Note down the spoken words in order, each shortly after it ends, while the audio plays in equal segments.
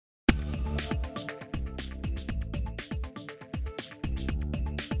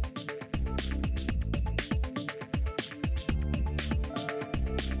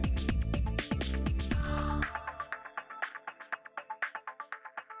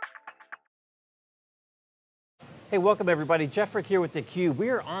Hey, welcome everybody. Jeff Frick here with theCUBE. We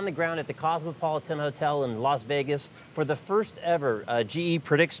are on the ground at the Cosmopolitan Hotel in Las Vegas for the first ever GE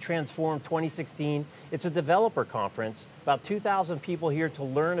Predix Transform 2016. It's a developer conference, about 2,000 people here to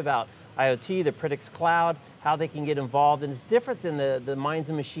learn about IoT, the Predix Cloud, how they can get involved, and it's different than the Minds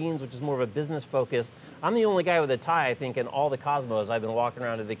and Machines, which is more of a business focus. I'm the only guy with a tie, I think, in all the Cosmos. I've been walking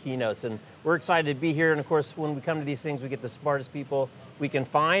around to the keynotes, and we're excited to be here, and of course, when we come to these things, we get the smartest people we can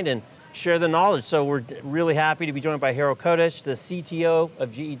find and share the knowledge. So we're really happy to be joined by Harel Kodesh, the CTO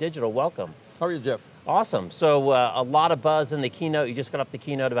of GE Digital. Welcome. How are you, Jeff? Awesome. So a lot of buzz in the keynote. You just got off the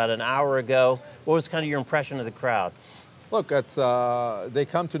keynote about an hour ago. What was kind of your impression of the crowd? Look, it's, they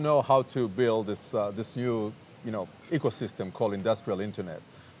come to know how to build this new ecosystem called industrial internet.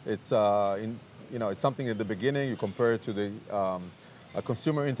 It's it's something at the beginning. You compare it to the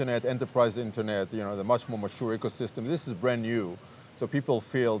consumer internet, enterprise internet. The much more mature ecosystem. This is brand new. So people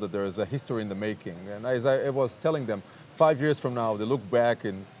feel that there is a history in the making. And as I was telling them, 5 years from now, they look back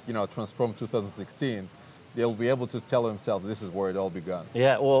and Transform 2016, they'll be able to tell themselves this is where it all began.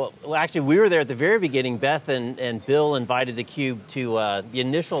 Yeah, well actually we were there at the very beginning. Beth and Bill invited theCUBE to the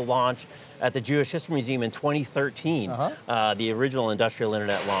initial launch at the Jewish History Museum in 2013, the original industrial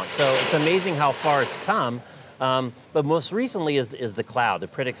internet launch. So it's amazing how far it's come. But most recently is the cloud, the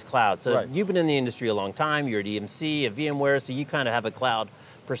Predix Cloud. So You've been in the industry a long time, you're at EMC, at VMware, so you kind of have a cloud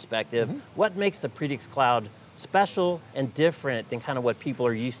perspective. What makes the Predix Cloud special and different than kind of what people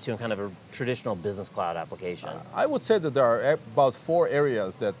are used to in kind of a traditional business cloud application? I would say that there are about 4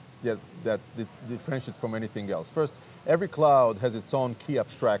 areas that differentiates from anything else. First, every cloud has its own key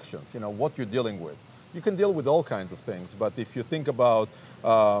abstractions, what you're dealing with. You can deal with all kinds of things, but if you think about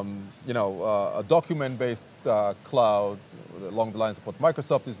a document-based cloud along the lines of what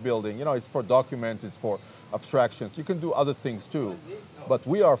Microsoft is building, it's for documents, it's for abstractions. You can do other things too, but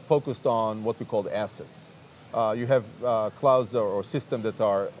we are focused on what we call assets. You have clouds or systems that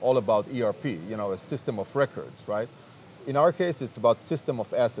are all about ERP, a system of records, right? In our case, it's about system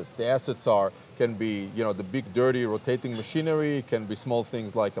of assets. The assets can be the big, dirty, rotating machinery, can be small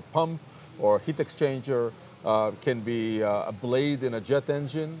things like a pump or heat exchanger, can be a blade in a jet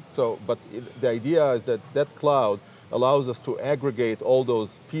engine. But the idea is that cloud allows us to aggregate all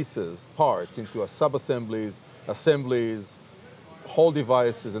those pieces, parts, into sub-assemblies, assemblies, whole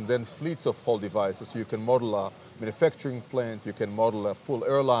devices, and then fleets of whole devices. So you can model a manufacturing plant, you can model a full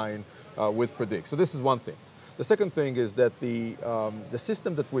airline with Predix. So this is one thing. The second thing is that the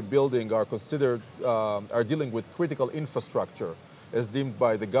system that we're building are dealing with critical infrastructure as deemed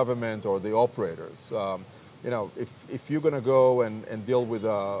by the government or the operators. If you're going to go and deal with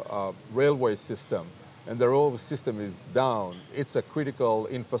a railway system and the railway system is down, it's a critical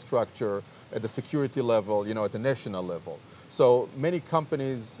infrastructure at the security level, at the national level. So many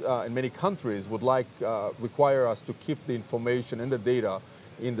companies and many countries would require us to keep the information and the data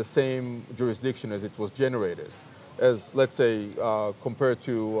in the same jurisdiction as it was generated. As, let's say, compared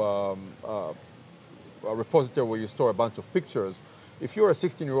to a repository where you store a bunch of pictures, if you're a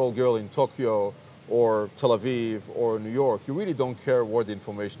 16-year-old girl in Tokyo or Tel Aviv or New York, you really don't care where the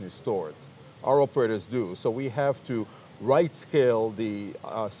information is stored. Our operators do. So we have to right scale the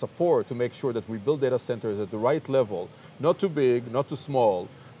support to make sure that we build data centers at the right level, not too big, not too small,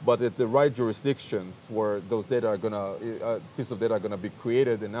 but at the right jurisdictions where those data are going to, pieces of data are going to be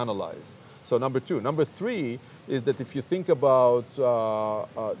created and analyzed. So number 2. Number 3 is that if you think about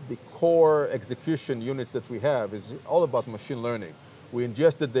the core execution units that we have, is all about machine learning. We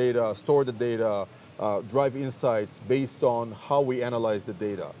ingest the data, store the data, drive insights based on how we analyze the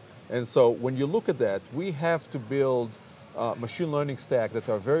data. And so when you look at that, we have to build machine learning stack that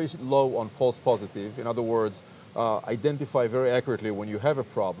are very low on false positive. In other words, identify very accurately when you have a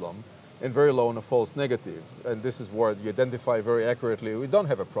problem, and very low on a false negative. And this is where you identify very accurately we don't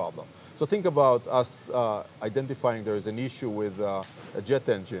have a problem. So think about us identifying there is an issue with a jet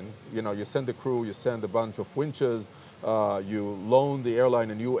engine. You send a crew, you send a bunch of winches, you loan the airline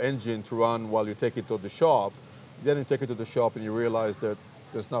a new engine to run while you take it to the shop. Then you take it to the shop and you realize that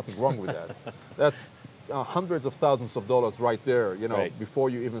there's nothing wrong with that. That's hundreds of thousands of dollars right there, before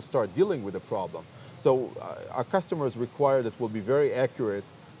you even start dealing with the problem. So our customers require that we'll be very accurate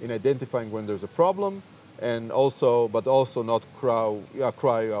in identifying when there's a problem, and but also not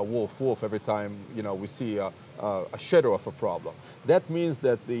cry wolf, wolf every time we see a shadow of a problem. That means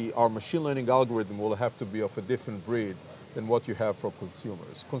that our machine learning algorithm will have to be of a different breed than what you have for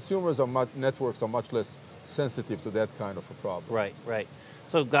consumers. Networks are much less sensitive to that kind of a problem. Right, right.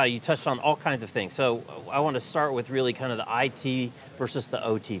 So Guy, you touched on all kinds of things. So I want to start with really kind of the IT versus the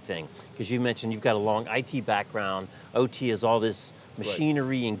OT thing, because you mentioned you've got a long IT background. OT is all this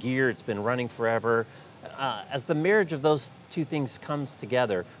machinery and gear, it's been running forever. As the marriage of those two things comes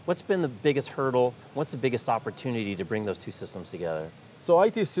together, what's been the biggest hurdle? What's the biggest opportunity to bring those two systems together? So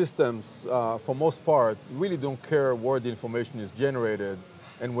IT systems, for most part, really don't care where the information is generated,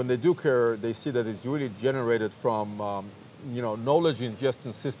 and when they do care, they see that it's really generated from knowledge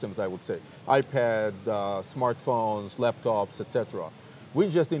ingestion systems, I would say. iPad, smartphones, laptops, etc. We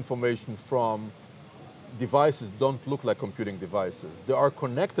ingest information from devices don't look like computing devices. They are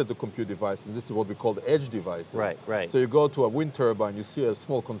connected to compute devices. This is what we call the edge devices. Right, right. So you go to a wind turbine, you see a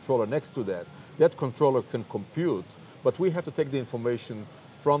small controller next to that. That controller can compute, but we have to take the information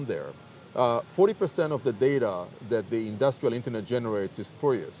from there. 40% of the data that the industrial internet generates is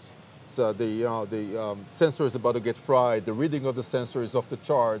spurious. So the sensor is about to get fried, the reading of the sensor is off the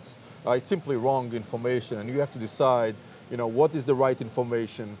charts. It's simply wrong information, and you have to decide what is the right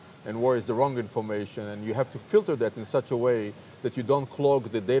information and where is the wrong information, and you have to filter that in such a way that you don't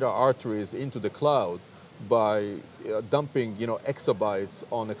clog the data arteries into the cloud by dumping exabytes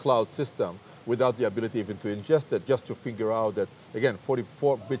on a cloud system without the ability even to ingest it, just to figure out that, again,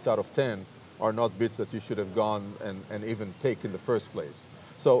 44 bits out of 10 are not bits that you should have gone and even take in the first place.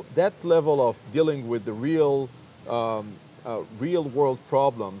 So that level of dealing with the real world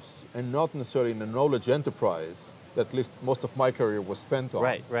problems, and not necessarily in a knowledge enterprise, that at least most of my career was spent on,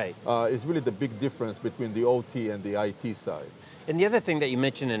 right. Is really the big difference between the OT and the IT side. And the other thing that you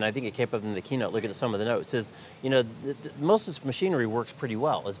mentioned, and I think it came up in the keynote, looking at some of the notes, is most of this machinery works pretty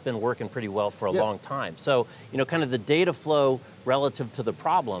well. It's been working pretty well for a long time. So kind of the data flow relative to the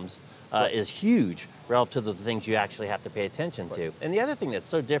problems is huge relative to the things you actually have to pay attention to. And the other thing that's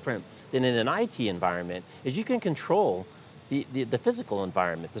so different than in an IT environment is you can control the physical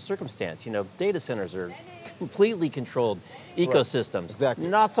environment, the circumstance. Data centers are completely controlled ecosystems. Right. Exactly.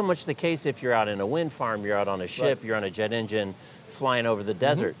 Not so much the case if you're out in a wind farm, you're out on a ship, you're on a jet engine flying over the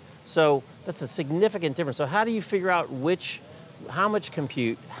desert. So that's a significant difference. So how do you figure out how much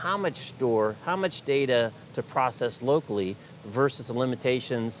compute, how much store, how much data to process locally versus the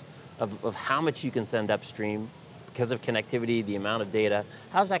limitations of how much you can send upstream because of connectivity, the amount of data?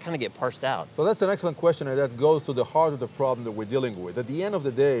 How does that kind of get parsed out? So that's an excellent question, and that goes to the heart of the problem that we're dealing with. At the end of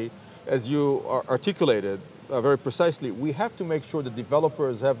the day, as you articulated very precisely, we have to make sure that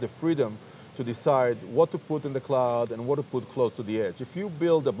developers have the freedom to decide what to put in the cloud and what to put close to the edge. If you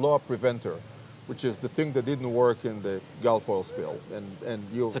build a blow-up preventer, which is the thing that didn't work in the Gulf oil spill, and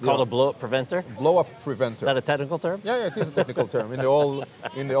you... Is it called a blow-up preventer? Blow-up preventer. Is that a technical term? Yeah, it is a technical term. In the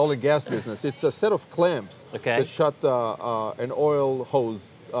oil and gas business, it's a set of clamps that shut an oil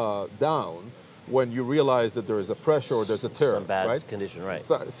hose down when you realize that there is a pressure or there's a tear, some bad right? condition, right?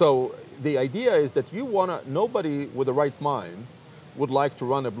 So the idea is that nobody with the right mind would like to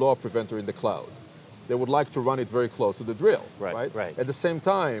run a blow-up preventer in the cloud. They would like to run it very close to the drill, right? At the same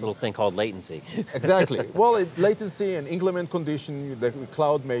time... It's a little thing called latency. Exactly. Well, latency and inclement condition, the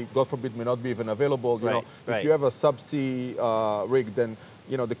cloud may, God forbid, may not be even available. If you have a subsea rig, then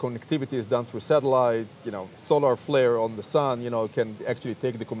the connectivity is done through satellite, solar flare on the sun, can actually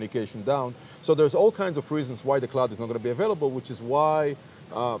take the communication down. So there's all kinds of reasons why the cloud is not going to be available, which is why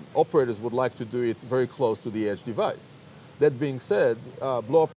operators would like to do it very close to the edge device. That being said,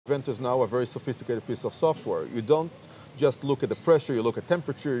 blow-up preventers now are a very sophisticated piece of software. You don't just look at the pressure, you look at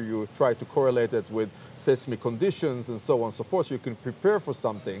temperature, you try to correlate it with seismic conditions and so on and so forth, so you can prepare for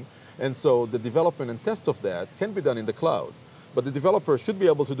something. And so the development and test of that can be done in the cloud. But the developer should be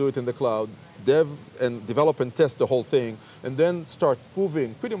able to do it in the cloud, develop and test the whole thing, and then start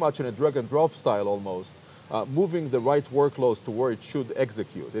moving, pretty much in a drag and drop style almost, moving the right workloads to where it should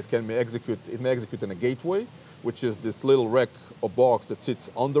execute. It may execute in a gateway, which is this little rack or box that sits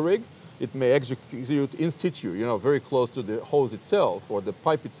on the rig. It may execute in situ, very close to the hose itself or the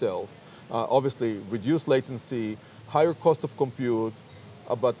pipe itself. Obviously, reduced latency, higher cost of compute,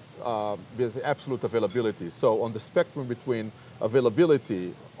 but there's absolute availability. So on the spectrum between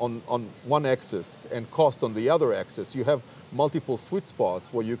availability on one axis and cost on the other axis, you have multiple sweet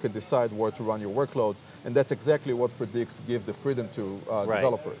spots where you can decide where to run your workloads, and that's exactly what Predix gives the freedom to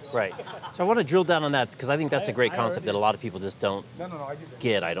developers. Right. So I want to drill down on that, because I think that's a great concept that a lot of people just don't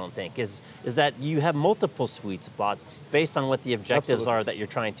get, I don't think, is that you have multiple sweet spots based on what the objectives are that you're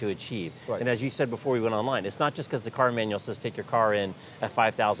trying to achieve. Right. And as you said before we went online, it's not just because the car manual says take your car in at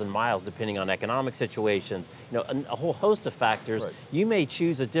 5,000 miles, depending on economic situations, a whole host of factors. Right. You may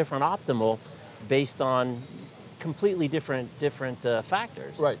choose a different optimal based on completely different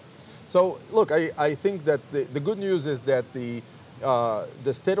factors. Right. So look, I think that the good news is that the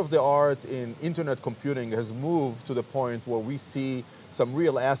state of the art in internet computing has moved to the point where we see some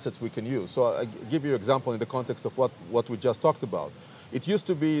real assets we can use. So I'll give you an example in the context of what we just talked about. It used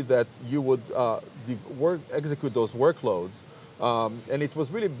to be that you would execute those workloads, and it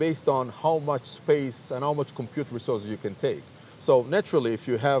was really based on how much space and how much compute resources you can take. So naturally, if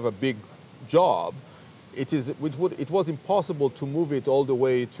you have a big job, it was impossible to move it all the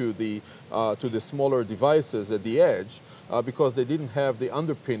way to the smaller devices at the edge because they didn't have the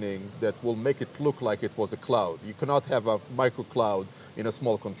underpinning that will make it look like it was a cloud. You cannot have a micro cloud in a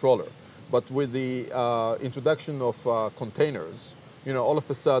small controller. But with the introduction of containers, all of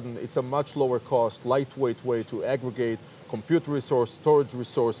a sudden it's a much lower cost, lightweight way to aggregate compute resource, storage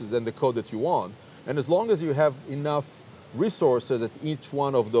resources, and the code that you want. And as long as you have enough resources at each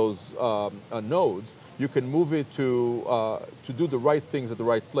one of those nodes, you can move it to do the right things at the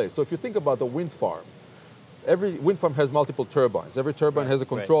right place. So if you think about a wind farm, every wind farm has multiple turbines. Every turbine has a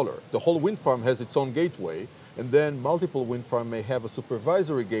controller. The whole wind farm has its own gateway, and then multiple wind farms may have a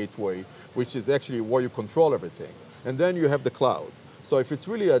supervisory gateway, which is actually where you control everything. And then you have the cloud. So if it's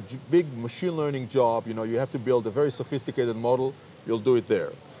really a big machine learning job, you have to build a very sophisticated model, you'll do it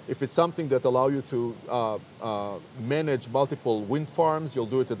there. If it's something that allows you to manage multiple wind farms, you'll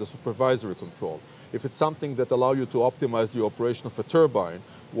do it at the supervisory control. If it's something that allows you to optimize the operation of a turbine,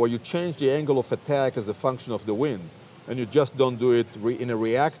 where you change the angle of attack as a function of the wind, and you just don't do it in a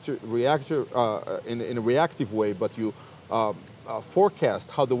reactive way, but you forecast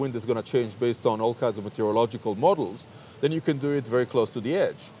how the wind is going to change based on all kinds of meteorological models, then you can do it very close to the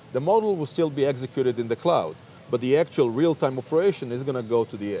edge. The model will still be executed in the cloud, but the actual real-time operation is going to go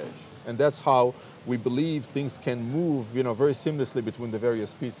to the edge. And that's how we believe things can move very seamlessly between the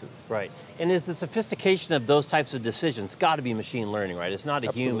various pieces. Right, and is the sophistication of those types of decisions got to be machine learning, right? It's not a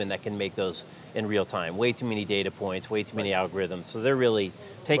Absolutely. human that can make those in real time. Way too many data points, way too many algorithms. So they're really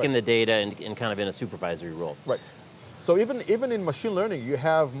taking the data and kind of in a supervisory role. Right. So even in machine learning, you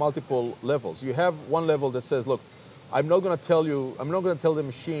have multiple levels. You have one level that says, look, I'm not going to tell the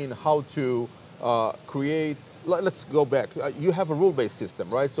machine how to create. Let's go back. You have a rule-based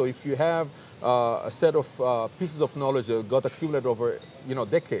system, right? So if you have a set of pieces of knowledge that got accumulated over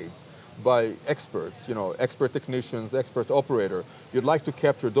decades by experts, expert technicians, expert operator, you'd like to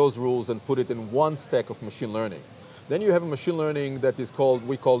capture those rules and put it in one stack of machine learning. Then you have a machine learning that is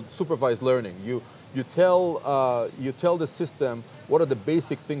we call supervised learning. You tell the system what are the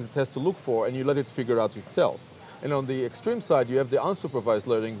basic things it has to look for, and you let it figure out itself. And on the extreme side, you have the unsupervised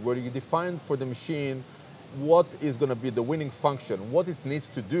learning, where you define for the machine what is going to be the winning function, what it needs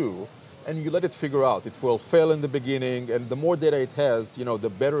to do, and you let it figure out. It will fail in the beginning, and the more data it has, the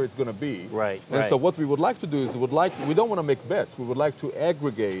better it's going to be. Right. And so what we would like to do is we don't want to make bets. We would like to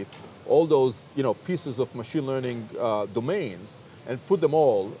aggregate all those pieces of machine learning domains and put them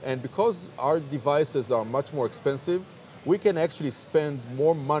all. And because our devices are much more expensive, we can actually spend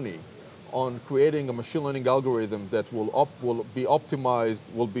more money on creating a machine learning algorithm that will be optimized,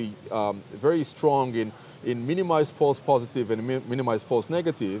 will be very strong in minimize false positive and minimize false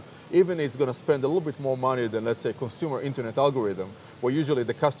negative. Even it's going to spend a little bit more money than, let's say, consumer internet algorithm, where usually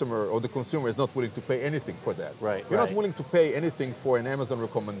the customer or the consumer is not willing to pay anything for that. Right. You're not willing to pay anything for an Amazon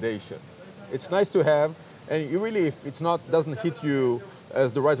recommendation. It's nice to have, and you really, if it's doesn't hit you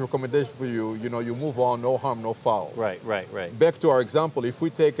as the right recommendation for you, you move on, no harm, no foul. Right. Back to our example, if we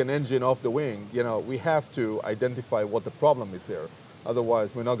take an engine off the wing, we have to identify what the problem is there.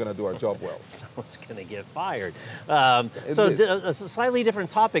 Otherwise, we're not going to do our job well. Someone's going to get fired. So a slightly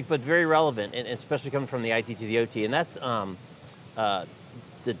different topic, but very relevant, and especially coming from the IT to the OT, and that's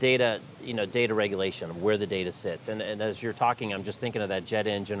the data, data regulation, where the data sits. And as you're talking, I'm just thinking of that jet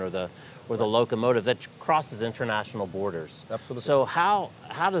engine or the locomotive that crosses international borders. Absolutely. So how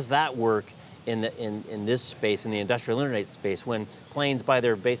does that work in this space, in the industrial internet space, when planes, by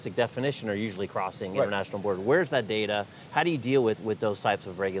their basic definition, are usually crossing international borders? Where's that data? How do you deal with those types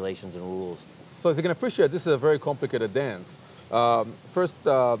of regulations and rules? So as you can appreciate, this is a very complicated dance. First,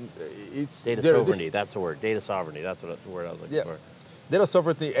 it's data sovereignty. That's the word. Data sovereignty. That's the word I was looking for. Data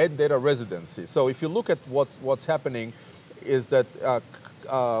sovereignty and data residency. So if you look at what's happening, is that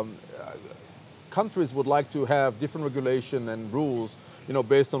countries would like to have different regulation and rules,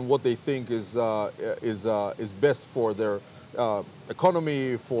 based on what they think is best for their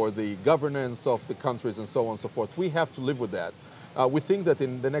economy, for the governance of the countries, and so on and so forth. We have to live with that. We think that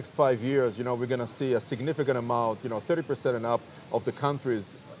in the next 5 years, we're going to see a significant amount, 30% and up of the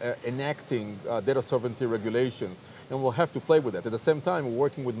countries enacting data sovereignty regulations, and we'll have to play with that. At the same time, we're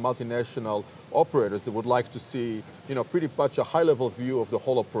working with multinational operators that would like to see, pretty much a high-level view of the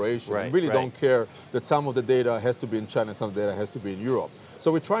whole operation. Right, and really don't care that some of the data has to be in China and some of the data has to be in Europe.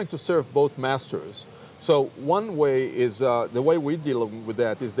 So we're trying to serve both masters. So one way is, the way we deal with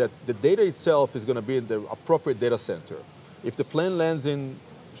that is that the data itself is going to be in the appropriate data center. If the plane lands in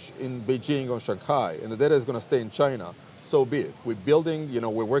Beijing or Shanghai and the data is going to stay in China, so be it. We're building,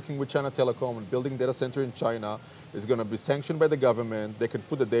 we're working with China Telecom and building data center in China. It's going to be sanctioned by the government. They can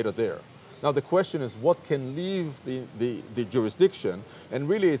put the data there. Now the question is what can leave the jurisdiction, and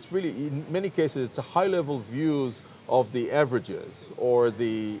really in many cases it's a high-level views of the averages or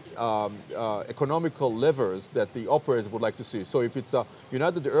the economical levers that the operators would like to see. So if it's a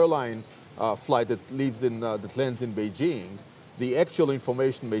United Airlines flight that lands in Beijing, the actual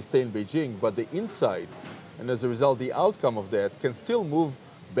information may stay in Beijing, but the insights, and as a result the outcome of that can still move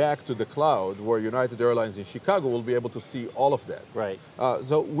back to the cloud where United Airlines in Chicago will be able to see all of that. Right.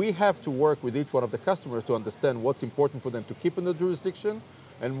 So we have to work with each one of the customers to understand what's important for them to keep in the jurisdiction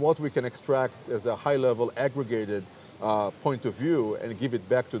and what we can extract as a high-level aggregated point of view and give it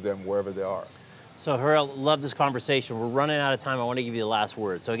back to them wherever they are. So Harel, love this conversation. We're running out of time. I want to give you the last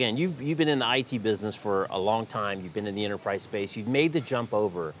word. So again, you've been in the IT business for a long time. You've been in the enterprise space. You've made the jump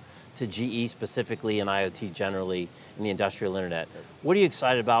over to GE specifically and IoT generally in the industrial internet. What are you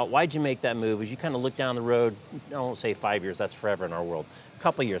excited about? Why'd you make that move? As you kind of look down the road, I won't say 5 years, that's forever in our world. A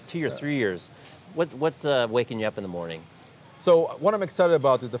couple of years, 2 years, 3 years. What's waking you up in the morning? So what I'm excited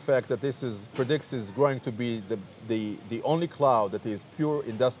about is the fact that Predix is going to be the only cloud that is pure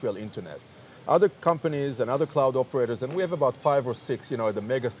industrial internet. Other companies and other cloud operators, and we have about 5 or 6, at the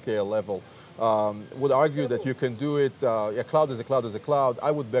mega scale level, would argue that you can do it, a cloud is a cloud is a cloud.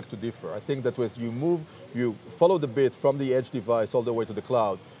 I would beg to differ. I think that as you follow the bit from the edge device all the way to the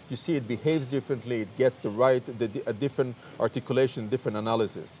cloud, you see it behaves differently, it gets a different articulation, different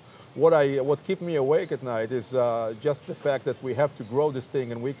analysis. What keeps me awake at night is just the fact that we have to grow this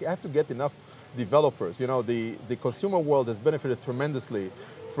thing and we have to get enough developers. The consumer world has benefited tremendously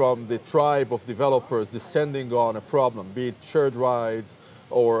from the tribe of developers descending on a problem, be it shared rides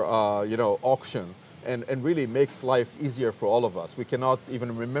or auction, and really make life easier for all of us. We cannot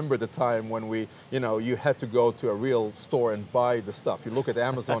even remember the time when you had to go to a real store and buy the stuff. You look at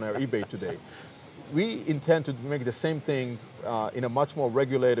Amazon or eBay today. We intend to make the same thing in a much more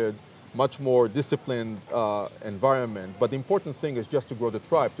regulated, much more disciplined environment. But the important thing is just to grow the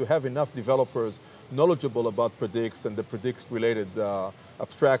tribe, to have enough developers knowledgeable about Predix and the Predix-related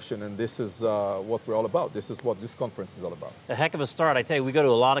abstraction, and this is what we're all about. This is what this conference is all about. A heck of a start. I tell you, we go to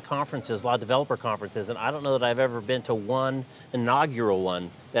a lot of conferences, a lot of developer conferences, and I don't know that I've ever been to one inaugural one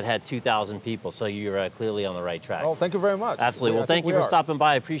that had 2,000 people, so you're clearly on the right track. Oh, thank you very much. Absolutely. Well, thank you for stopping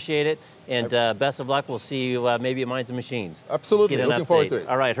by. I appreciate it, and best of luck. We'll see you maybe at Minds and Machines. Absolutely. Looking forward to it.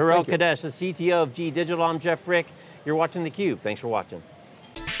 All right, Harel Kodesh, the CTO of GE Digital. I'm Jeff Frick. You're watching theCUBE. Thanks for watching.